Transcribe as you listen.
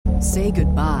Say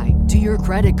goodbye to your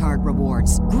credit card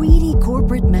rewards. Greedy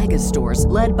corporate mega stores,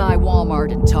 led by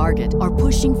Walmart and Target, are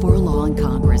pushing for a law in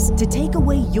Congress to take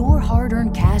away your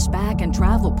hard-earned cash back and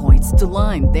travel points to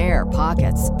line their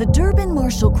pockets. The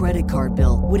Durbin-Marshall credit card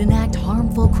bill would enact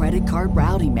harmful credit card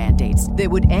routing mandates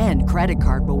that would end credit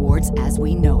card rewards as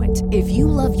we know it. If you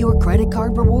love your credit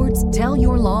card rewards, tell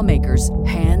your lawmakers,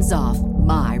 hands off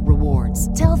my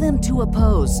rewards. Tell them to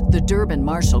oppose the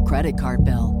Durbin-Marshall credit card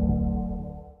bill.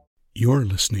 You're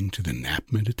listening to the Nap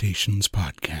Meditations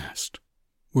podcast.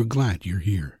 We're glad you're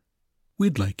here.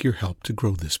 We'd like your help to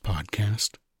grow this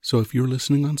podcast, so if you're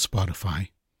listening on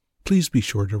Spotify, please be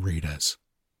sure to rate us.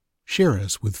 Share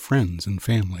us with friends and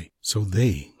family so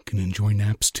they can enjoy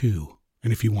naps too.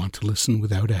 And if you want to listen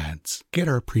without ads, get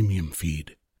our premium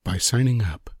feed by signing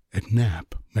up at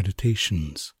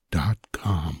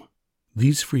napmeditations.com.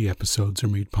 These free episodes are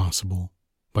made possible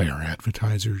by our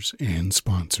advertisers and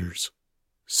sponsors.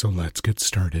 So let's get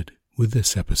started with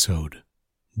this episode,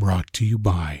 brought to you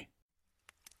by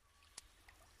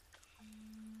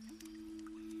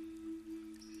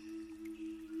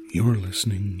You're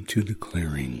listening to The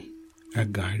Clearing, a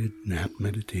guided nap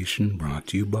meditation brought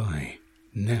to you by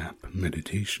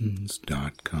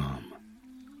napmeditations.com.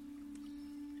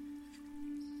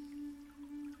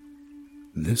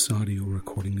 This audio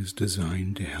recording is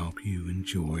designed to help you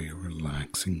enjoy a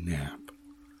relaxing nap.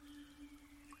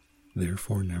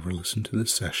 Therefore, never listen to the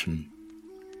session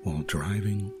while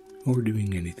driving or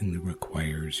doing anything that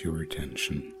requires your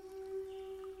attention.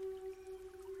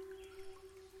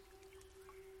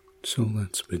 So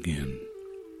let's begin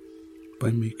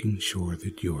by making sure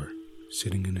that you're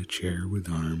sitting in a chair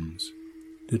with arms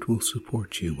that will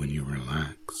support you when you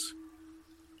relax,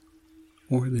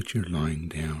 or that you're lying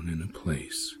down in a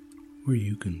place where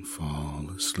you can fall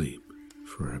asleep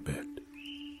for a bit.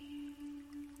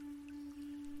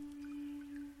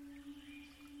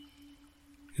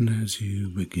 And as you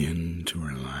begin to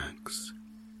relax,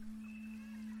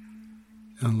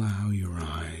 allow your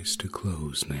eyes to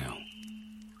close now.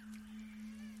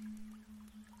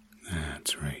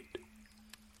 That's right.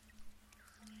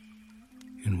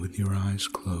 And with your eyes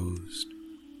closed,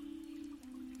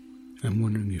 I'm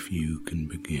wondering if you can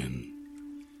begin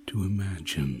to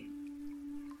imagine,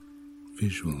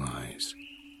 visualize,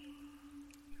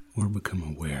 or become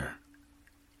aware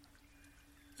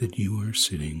that you are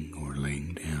sitting or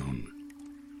laying down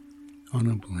on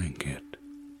a blanket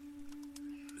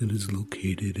that is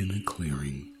located in a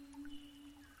clearing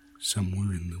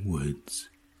somewhere in the woods,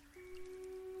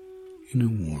 in a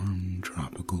warm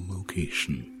tropical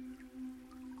location.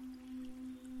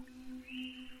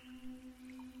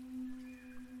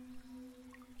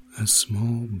 A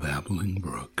small babbling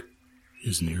brook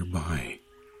is nearby,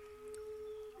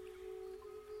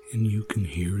 and you can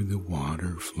hear the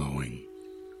water flowing.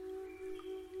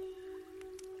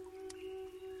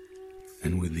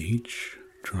 And with each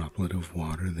droplet of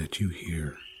water that you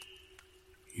hear,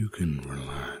 you can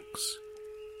relax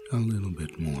a little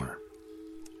bit more.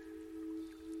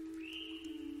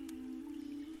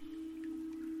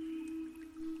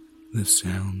 The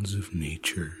sounds of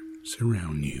nature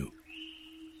surround you,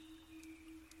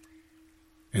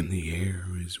 and the air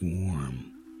is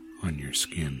warm on your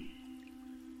skin.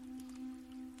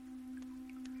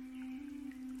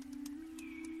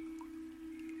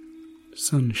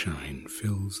 Sunshine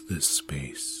fills this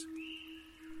space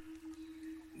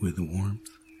with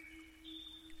warmth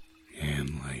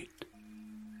and light.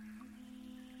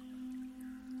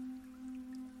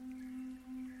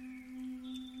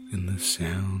 And the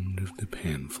sound of the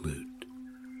pan flute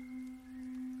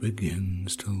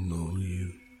begins to lull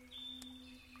you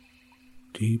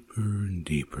deeper and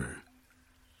deeper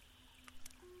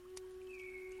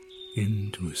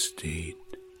into a state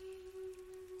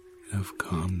of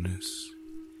calmness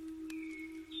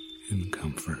and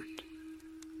comfort.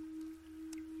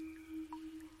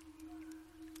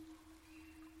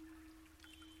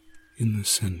 In the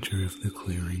center of the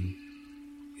clearing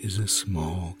is a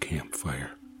small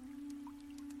campfire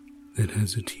that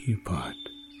has a teapot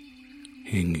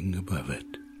hanging above it,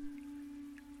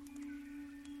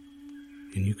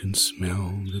 and you can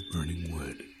smell the burning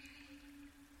wood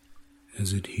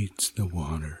as it heats the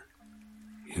water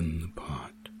in the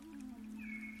pot.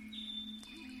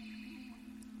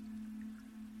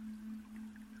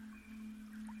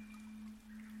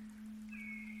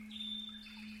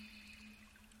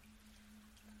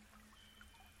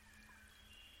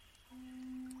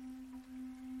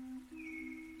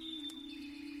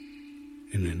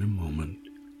 And in a moment,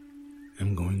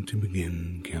 I'm going to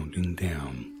begin counting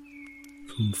down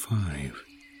from 5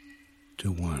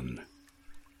 to 1.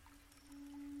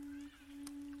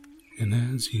 And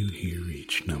as you hear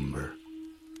each number,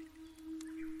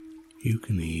 you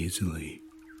can easily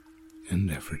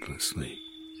and effortlessly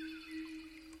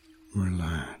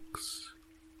relax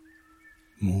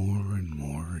more and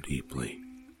more deeply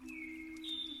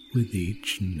with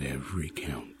each and every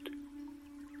count.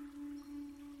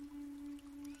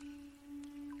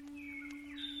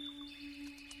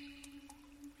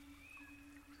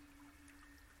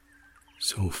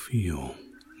 So feel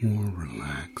more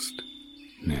relaxed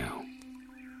now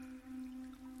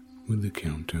with the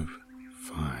count of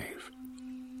 5.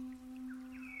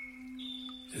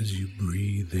 As you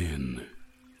breathe in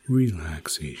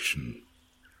relaxation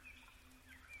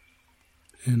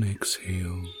and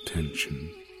exhale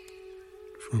tension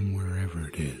from wherever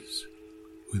it is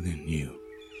within you.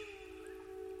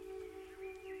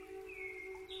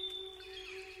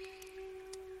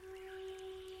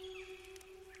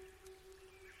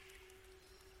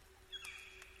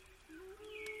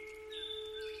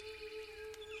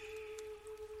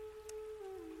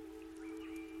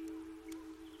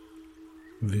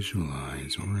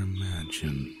 Visualize or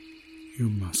imagine your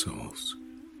muscles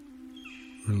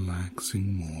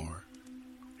relaxing more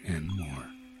and more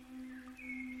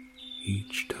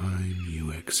each time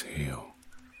you exhale.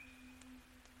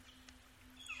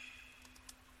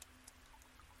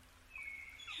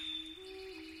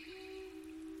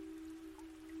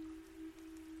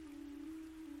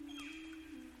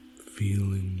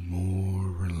 Feeling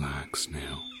more relaxed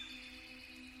now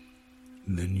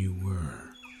than you were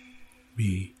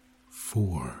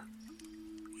before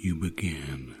you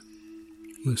began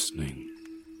listening.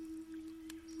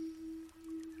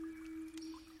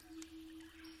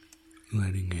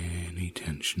 Letting any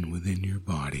tension within your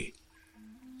body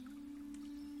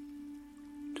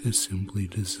to simply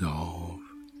dissolve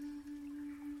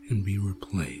and be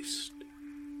replaced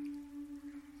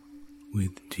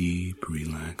with deep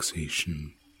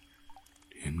relaxation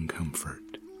and comfort.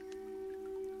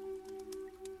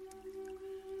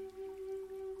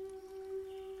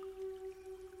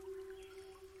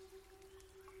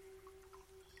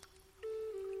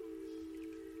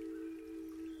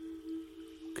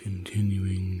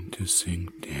 Continuing to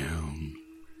sink down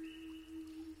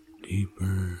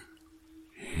deeper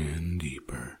and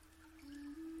deeper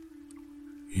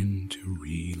into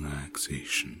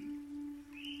relaxation.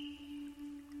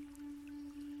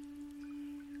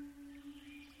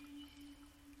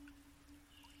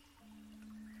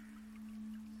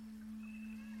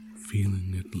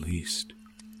 Feeling at least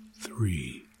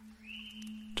 3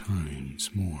 times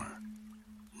more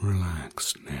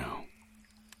relaxed now.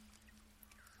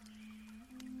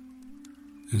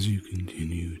 As you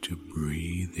continue to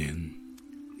breathe in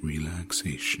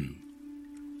relaxation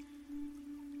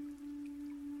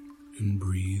and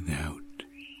breathe out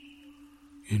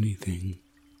anything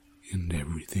and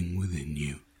everything within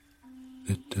you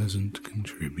that doesn't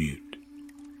contribute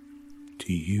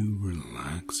to you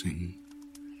relaxing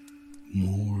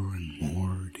more and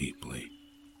more deeply.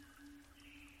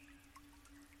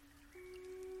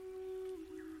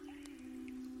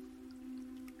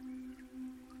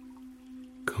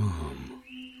 Calm,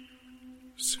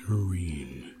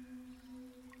 serene,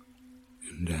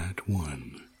 and at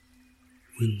one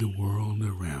with the world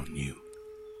around you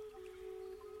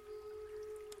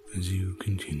as you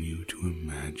continue to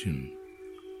imagine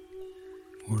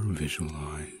or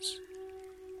visualize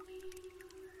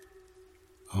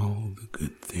all the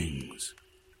good things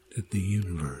that the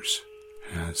universe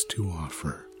has to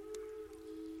offer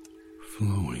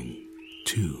flowing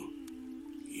to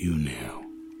you now.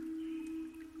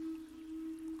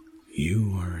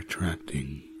 You are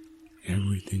attracting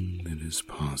everything that is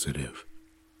positive,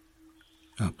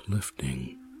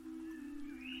 uplifting,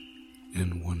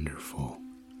 and wonderful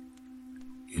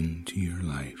into your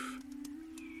life.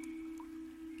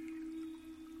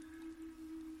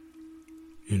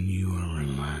 And you are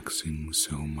relaxing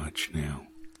so much now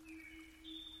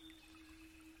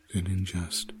that in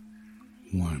just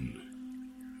 1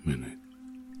 minute,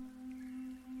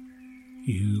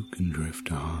 you can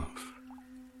drift off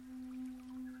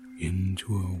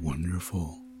into a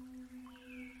wonderful,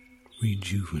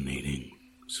 rejuvenating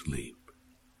sleep,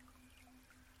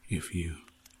 if you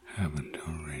haven't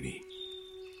already.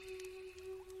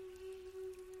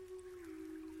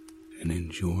 And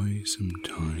enjoy some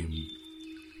time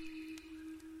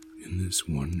in this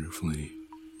wonderfully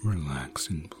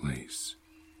relaxing place.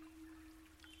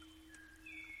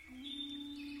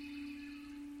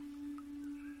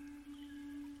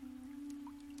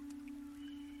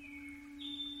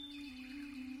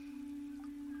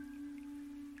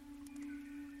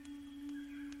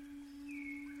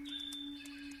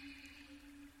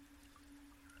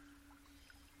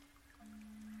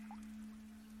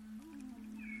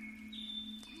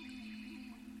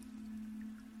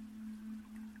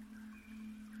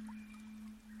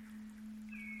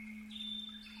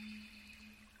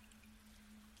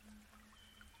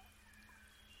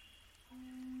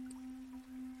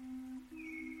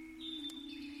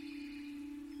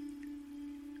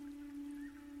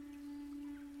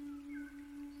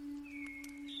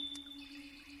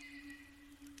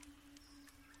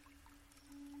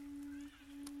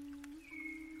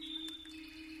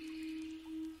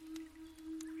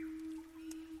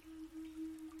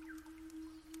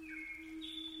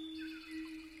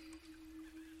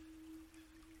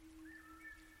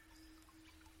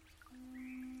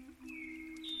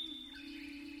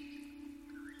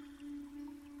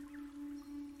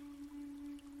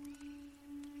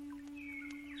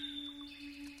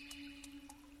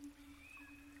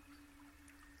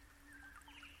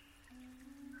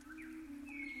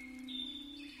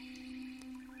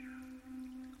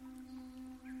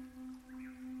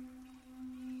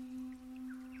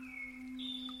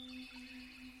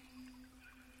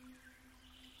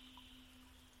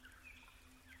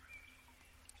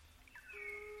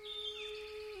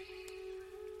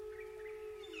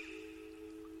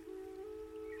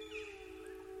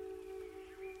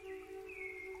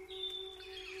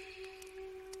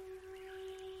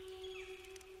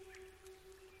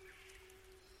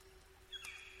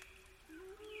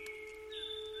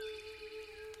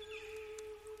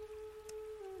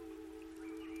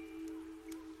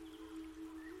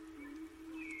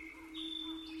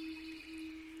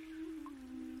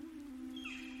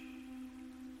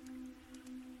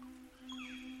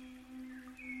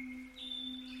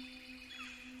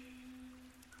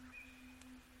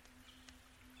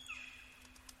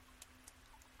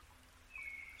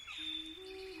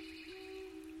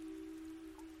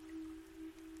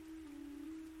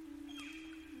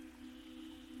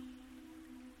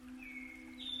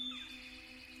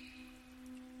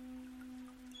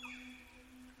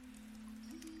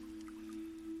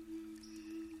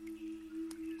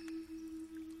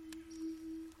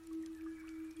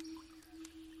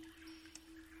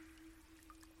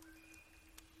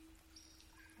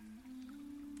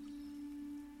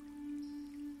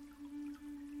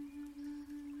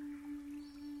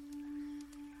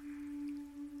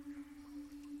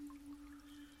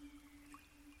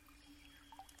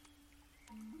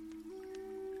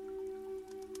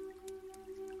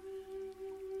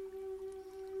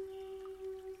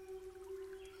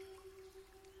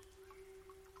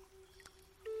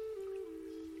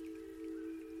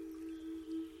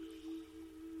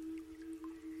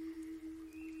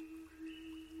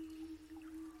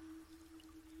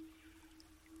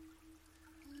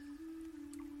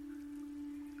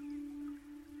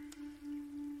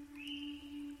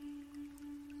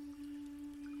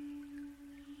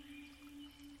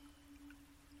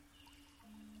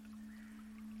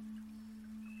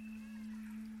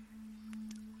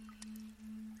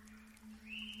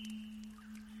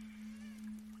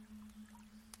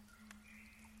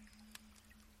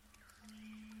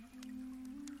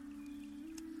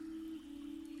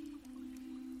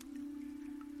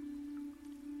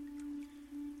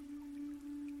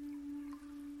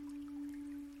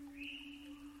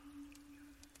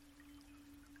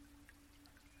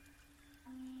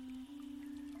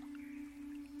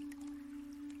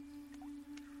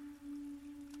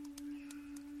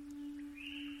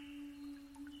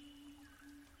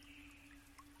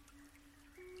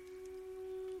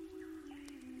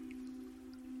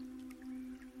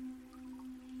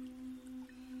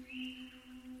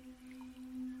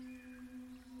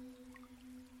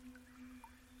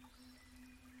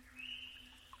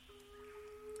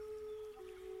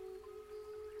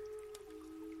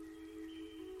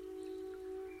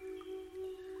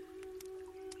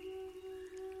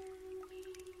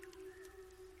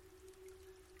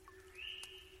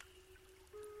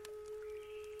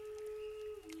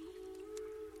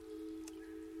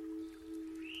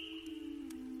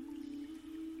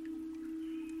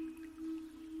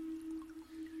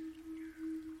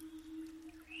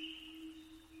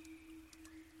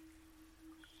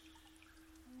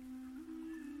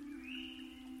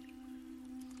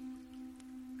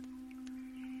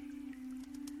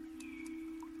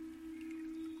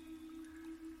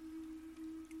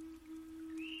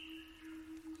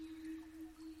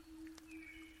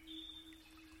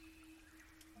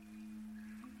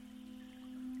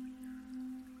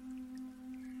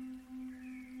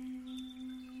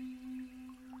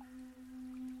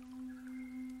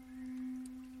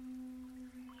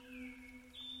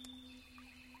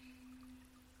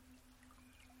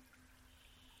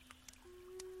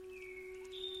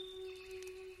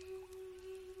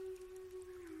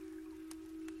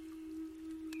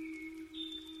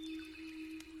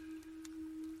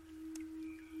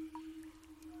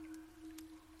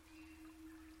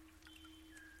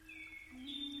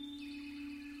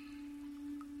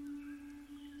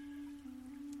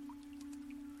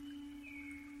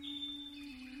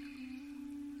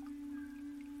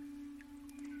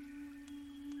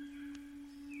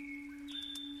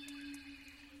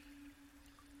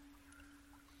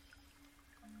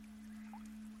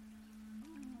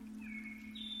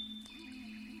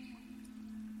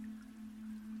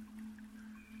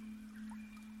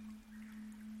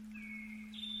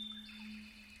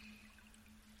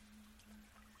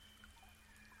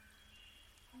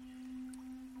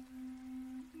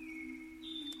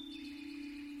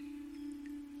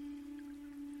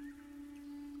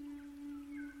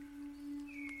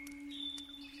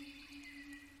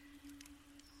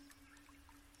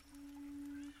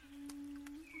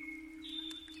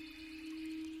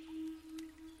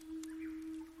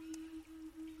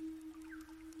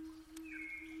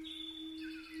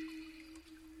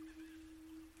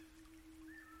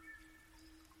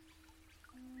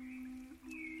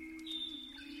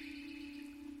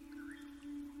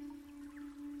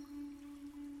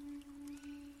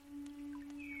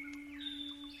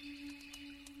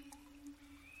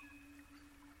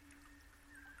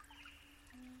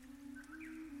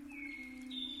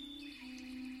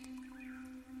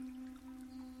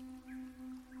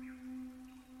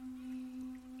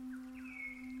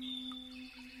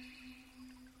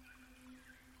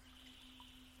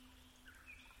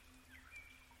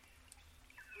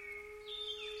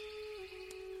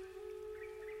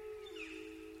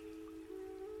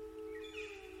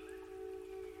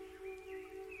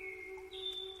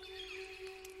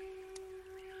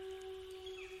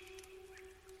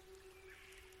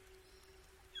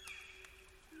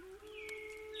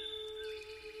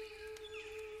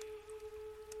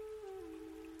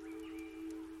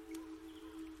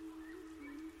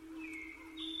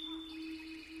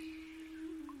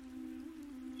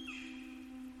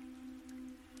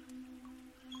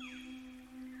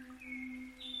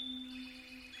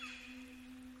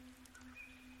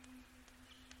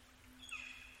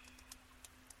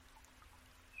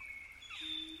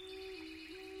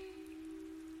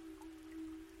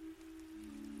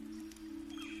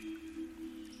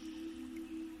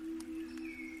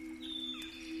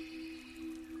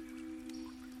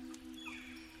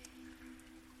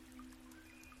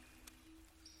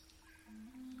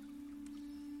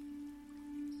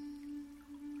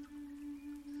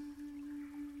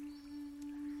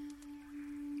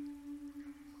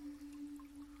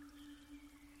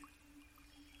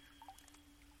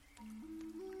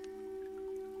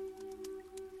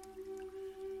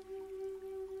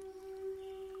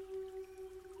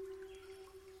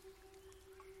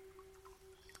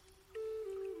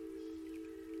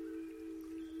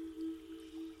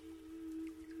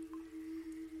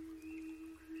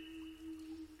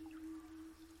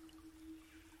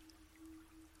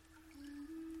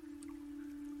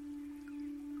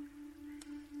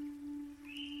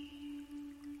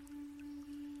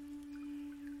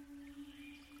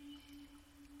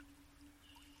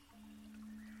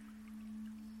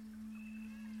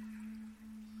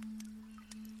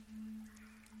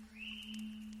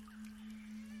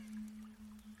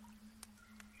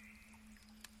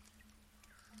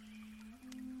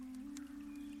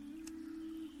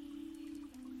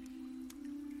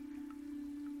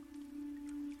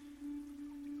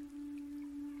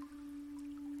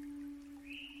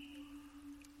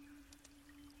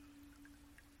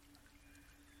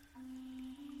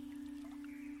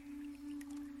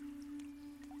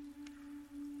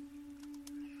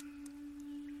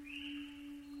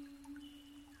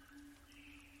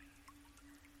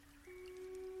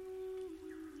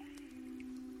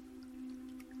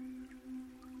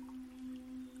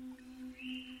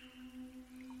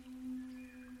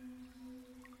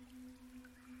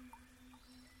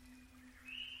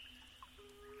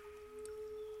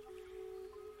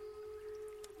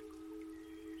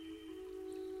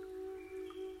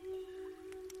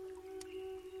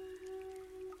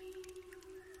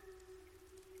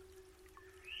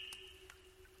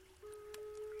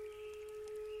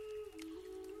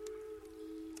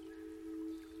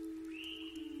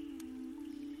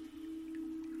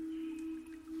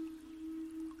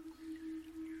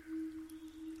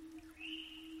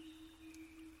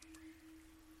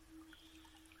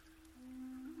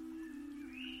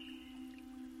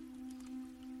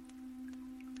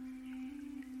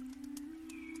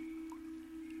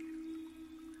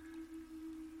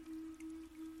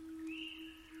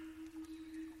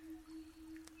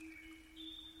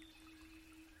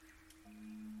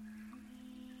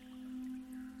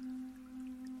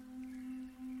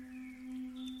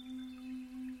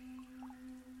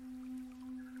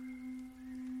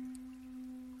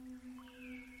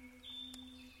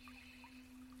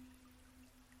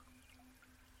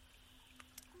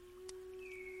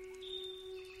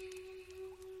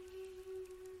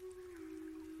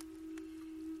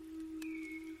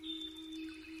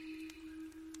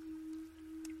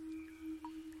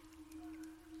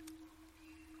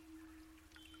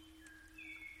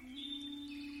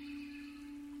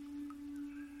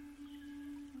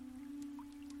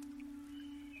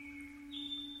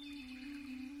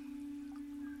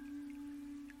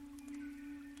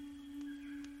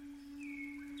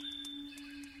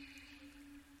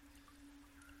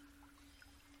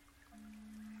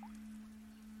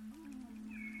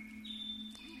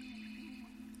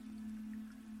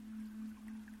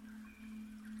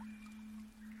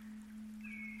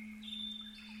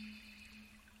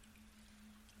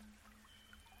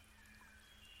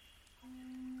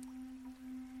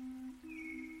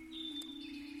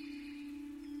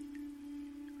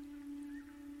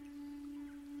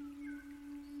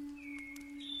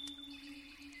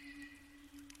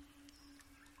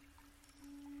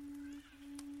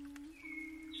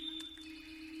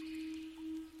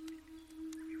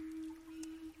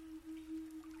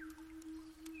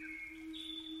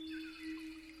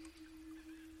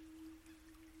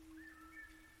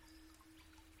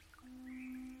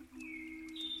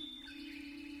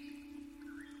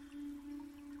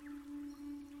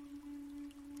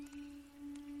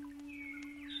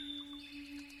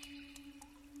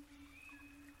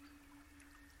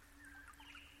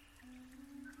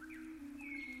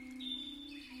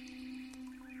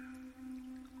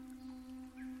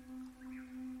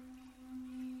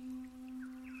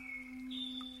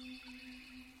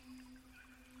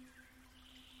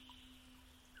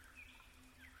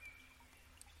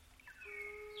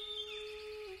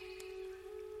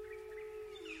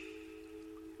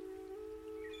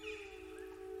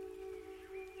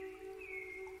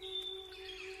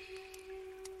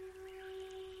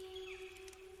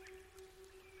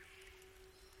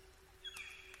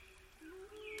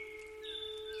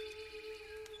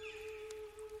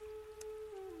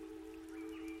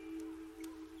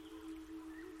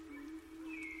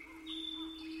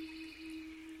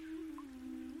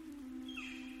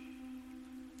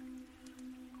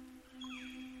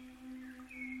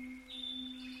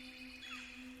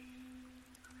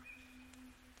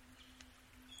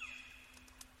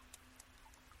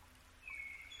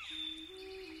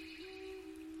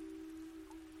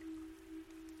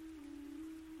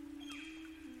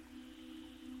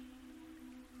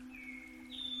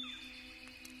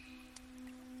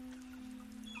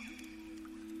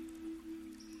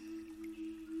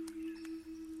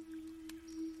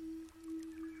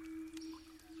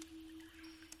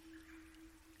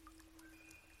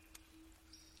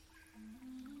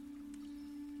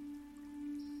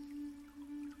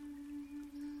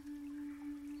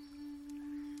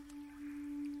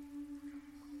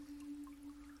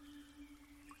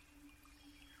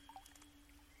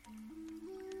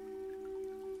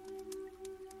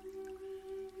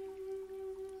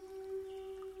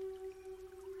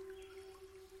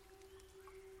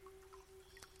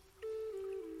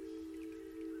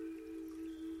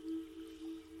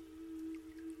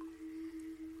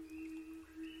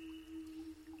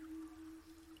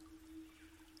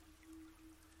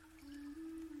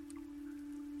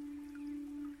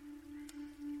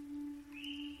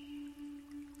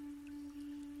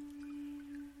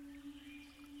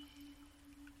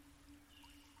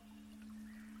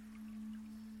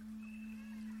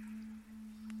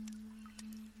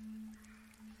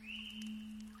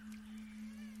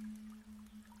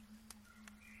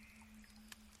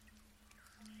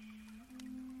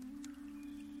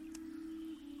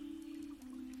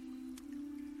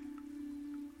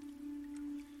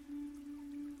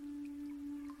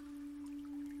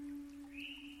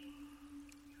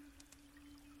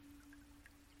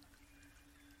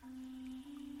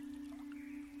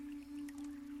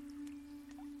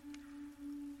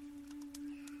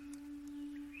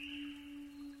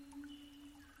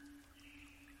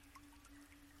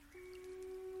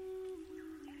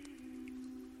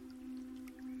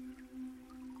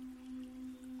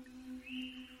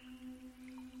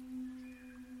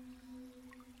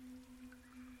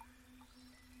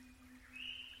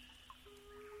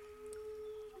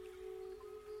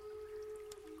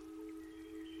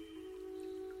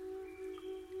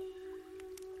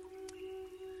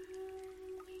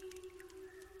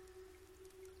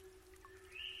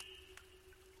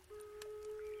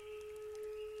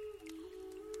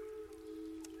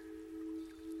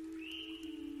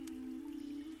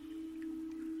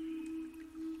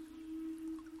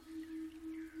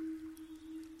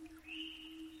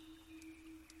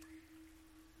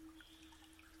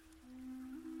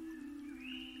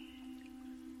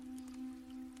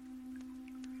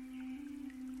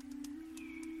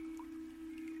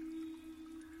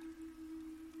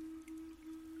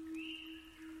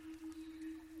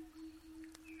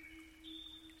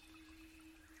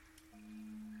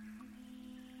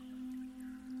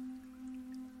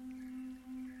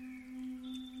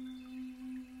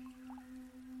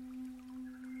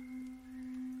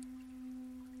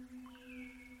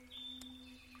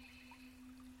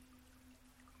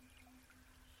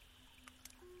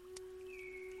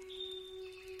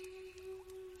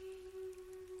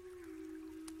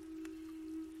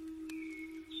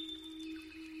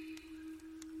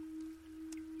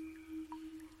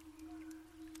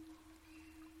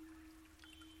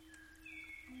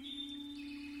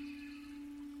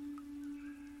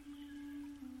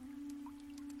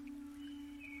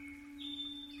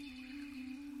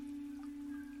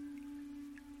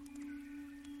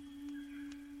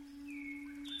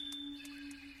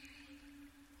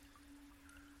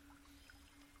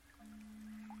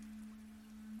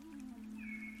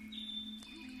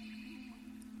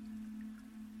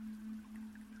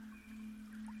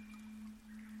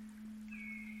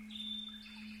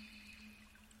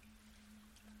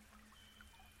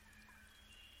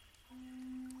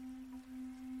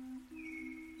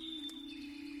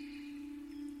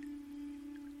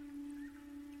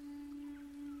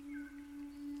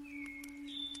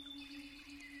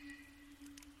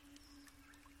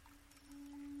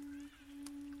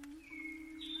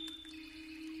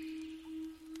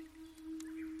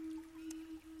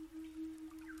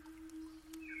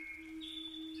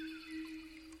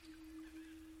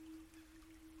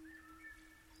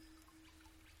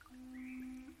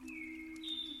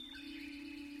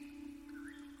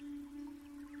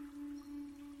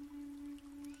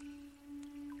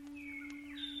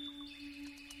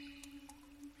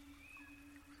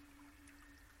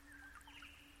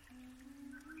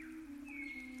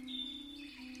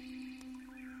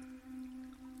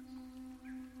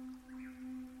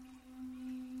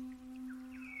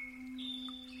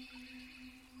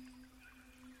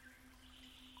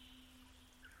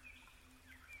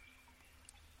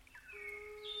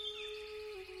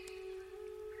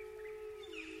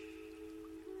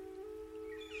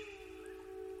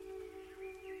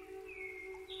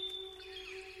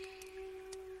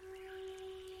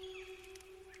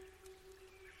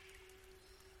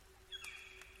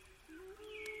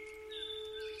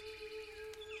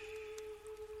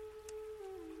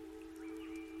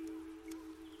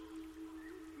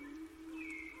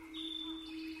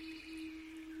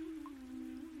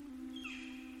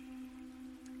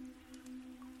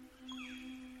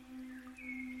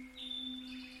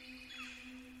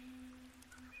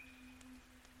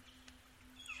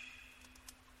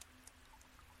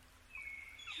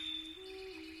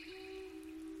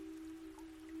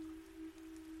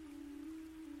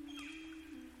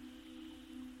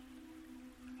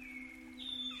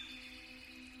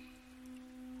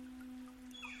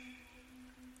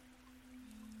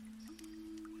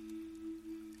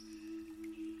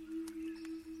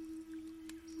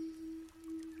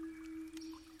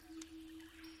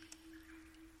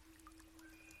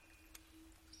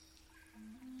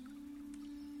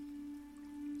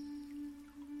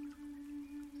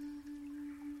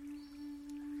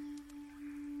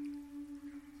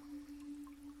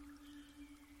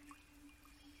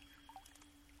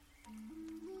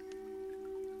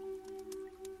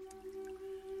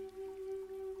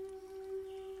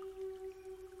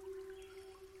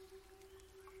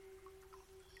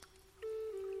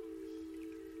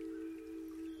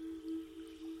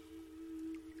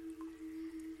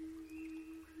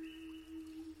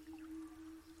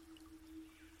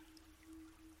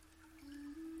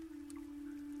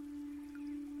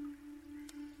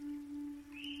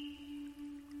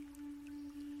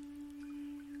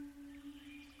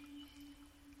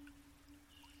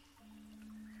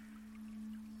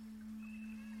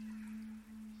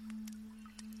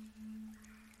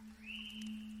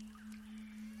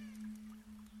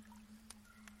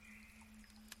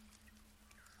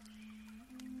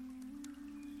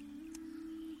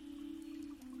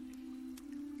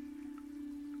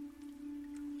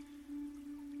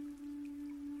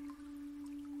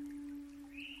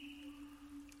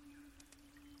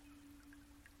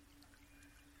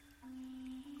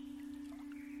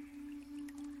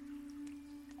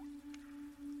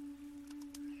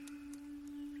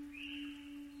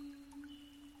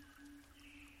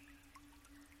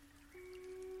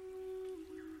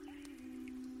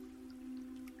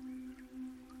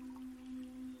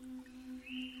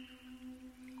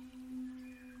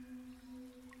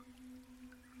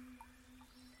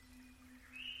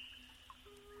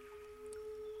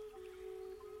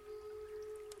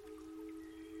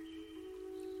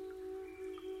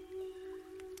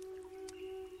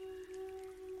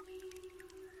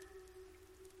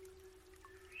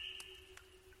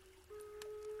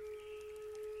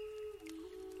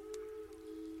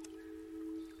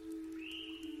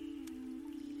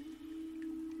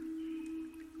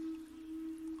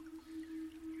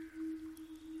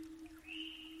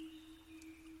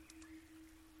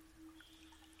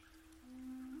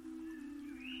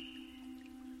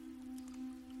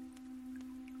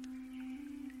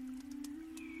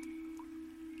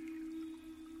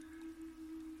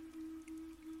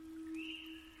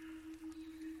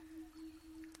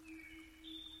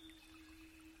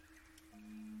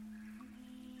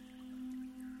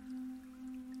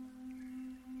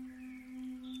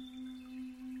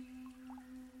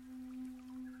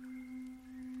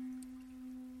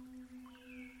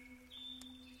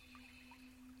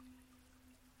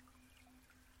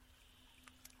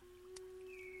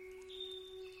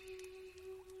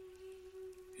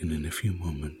 And in a few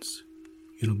moments,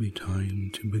 it'll be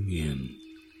time to begin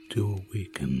to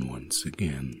awaken once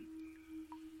again,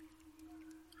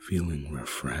 feeling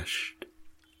refreshed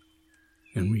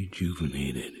and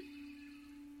rejuvenated.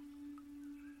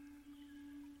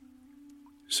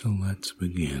 So let's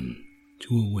begin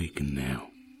to awaken now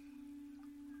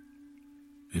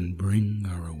and bring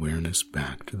our awareness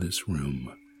back to this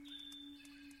room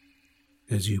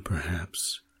as you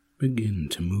perhaps begin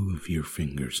to move your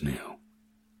fingers now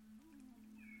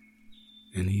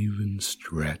and even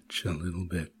stretch a little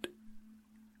bit,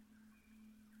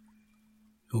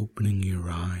 opening your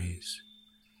eyes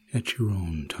at your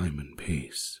own time and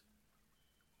pace.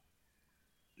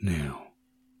 Now,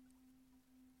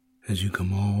 as you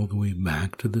come all the way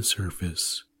back to the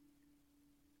surface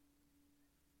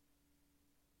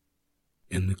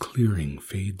and the clearing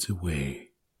fades away,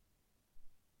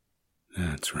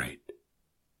 that's right,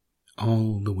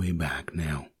 all the way back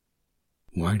now,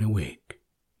 wide awake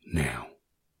now,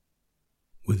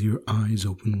 with your eyes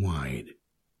open wide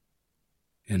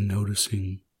and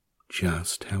noticing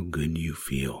just how good you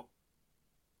feel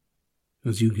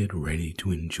as you get ready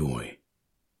to enjoy,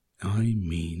 I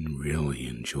mean really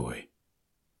enjoy,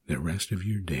 the rest of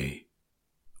your day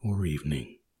or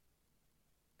evening.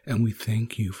 And we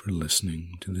thank you for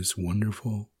listening to this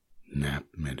wonderful nap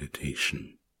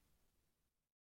meditation.